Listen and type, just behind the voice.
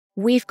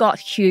We've got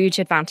huge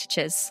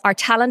advantages. Our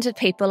talented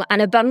people,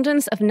 an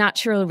abundance of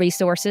natural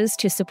resources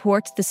to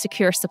support the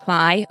secure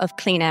supply of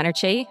clean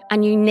energy,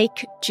 and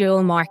unique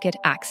dual market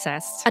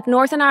access. At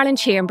Northern Ireland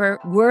Chamber,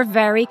 we're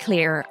very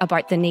clear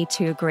about the need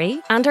to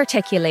agree and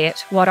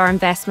articulate what our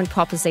investment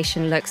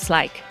proposition looks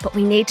like, but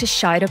we need to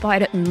shout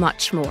about it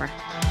much more.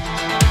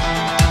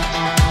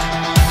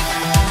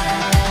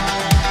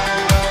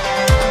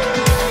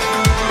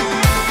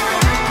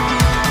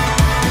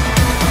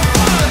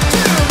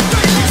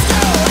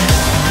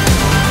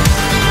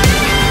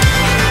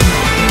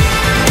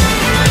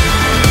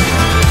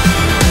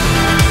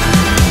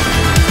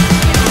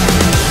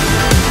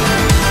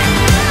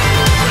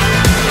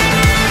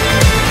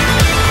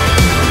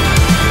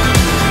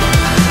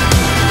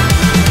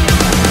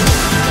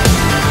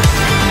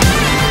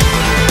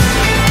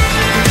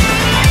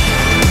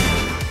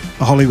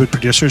 A Hollywood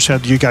producer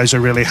said, "You guys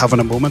are really having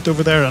a moment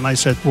over there." And I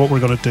said, what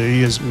we're going to do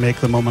is make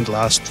the moment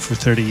last for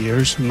 30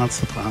 years, and that's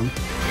the plan.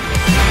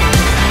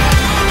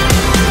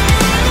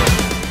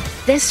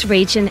 This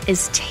region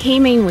is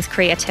teeming with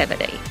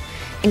creativity,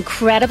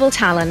 incredible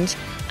talent,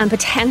 and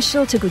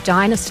potential to go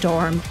down a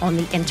storm on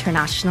the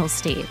international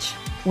stage.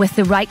 With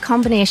the right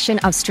combination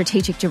of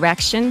strategic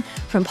direction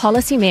from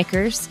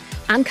policymakers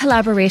and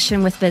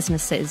collaboration with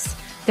businesses,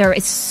 there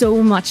is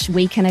so much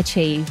we can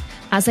achieve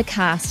as a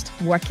cast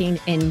working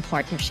in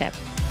partnership.